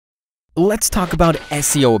Let's talk about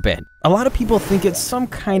SEO a bit. A lot of people think it's some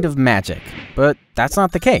kind of magic, but that's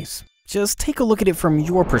not the case. Just take a look at it from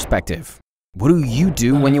your perspective. What do you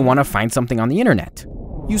do when you want to find something on the internet?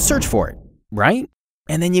 You search for it, right?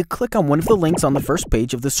 And then you click on one of the links on the first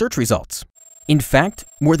page of the search results. In fact,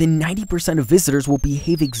 more than 90% of visitors will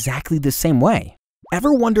behave exactly the same way.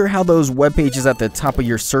 Ever wonder how those web pages at the top of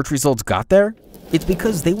your search results got there? It's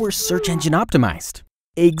because they were search engine optimized.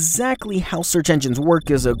 Exactly how search engines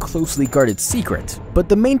work is a closely guarded secret, but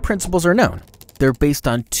the main principles are known. They're based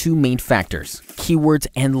on two main factors, keywords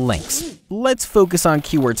and links. Let's focus on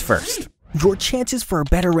keywords first. Your chances for a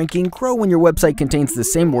better ranking grow when your website contains the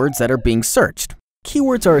same words that are being searched.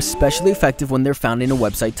 Keywords are especially effective when they're found in a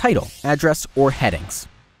website title, address, or headings.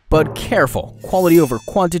 But careful, quality over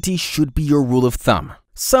quantity should be your rule of thumb.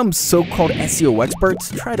 Some so-called SEO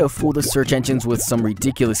experts try to fool the search engines with some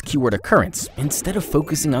ridiculous keyword occurrence instead of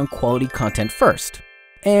focusing on quality content first.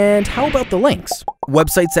 And how about the links?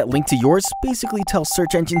 Websites that link to yours basically tell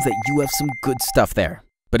search engines that you have some good stuff there.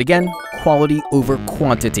 But again, quality over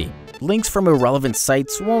quantity. Links from irrelevant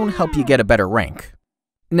sites won't help you get a better rank.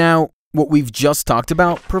 Now, what we've just talked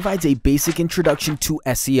about provides a basic introduction to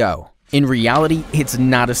SEO. In reality, it's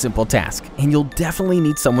not a simple task, and you'll definitely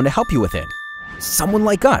need someone to help you with it. Someone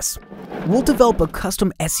like us. We'll develop a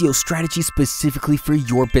custom SEO strategy specifically for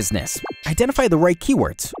your business. Identify the right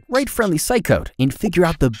keywords, write friendly site code, and figure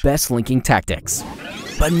out the best linking tactics.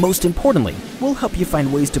 But most importantly, we'll help you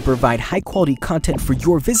find ways to provide high-quality content for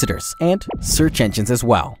your visitors and search engines as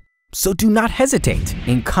well. So do not hesitate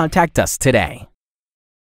and contact us today.